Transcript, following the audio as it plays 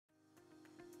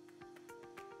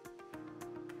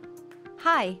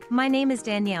Hi, my name is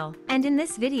Danielle, and in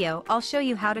this video I'll show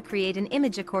you how to create an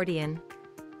image accordion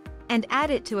and add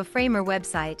it to a Framer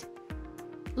website.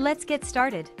 Let's get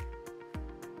started.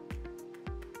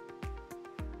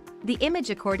 The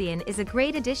image accordion is a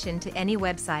great addition to any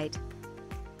website.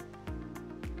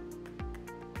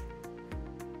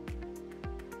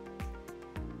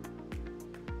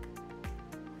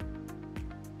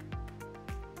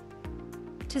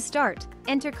 To start,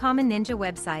 enter Common Ninja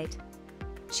website.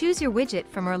 Choose your widget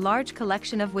from our large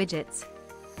collection of widgets.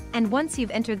 And once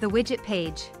you've entered the widget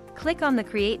page, click on the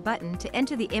Create button to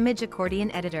enter the Image Accordion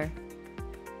editor.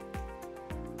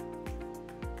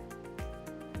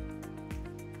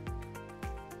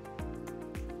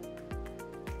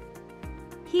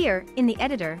 Here, in the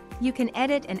editor, you can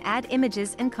edit and add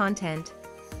images and content.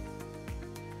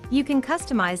 You can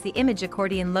customize the image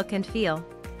accordion look and feel.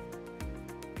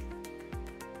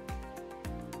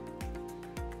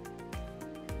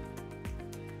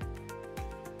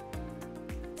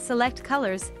 Select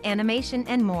colors, animation,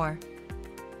 and more.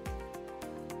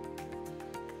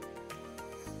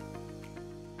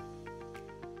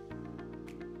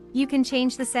 You can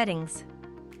change the settings.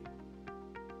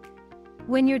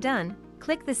 When you're done,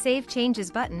 click the Save Changes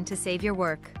button to save your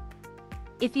work.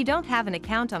 If you don't have an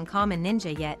account on Common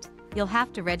Ninja yet, you'll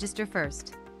have to register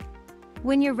first.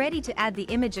 When you're ready to add the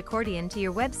image accordion to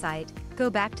your website, go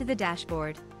back to the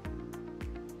dashboard.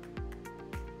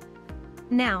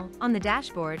 Now, on the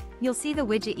dashboard, you'll see the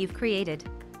widget you've created.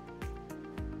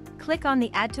 Click on the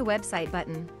Add to Website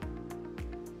button.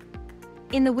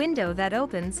 In the window that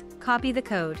opens, copy the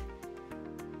code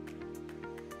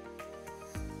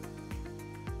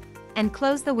and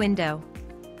close the window.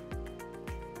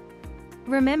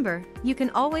 Remember, you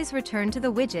can always return to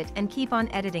the widget and keep on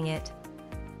editing it.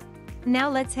 Now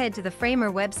let's head to the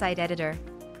Framer website editor.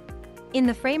 In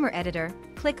the Framer editor,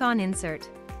 click on Insert.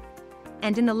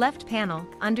 And in the left panel,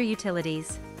 under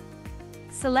Utilities,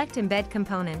 select Embed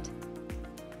Component.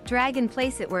 Drag and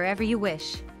place it wherever you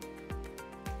wish.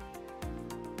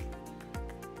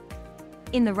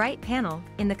 In the right panel,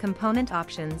 in the Component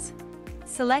Options,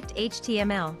 select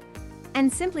HTML.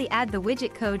 And simply add the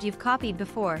widget code you've copied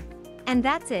before. And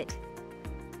that's it.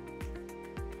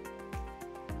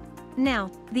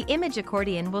 Now, the image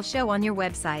accordion will show on your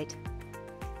website.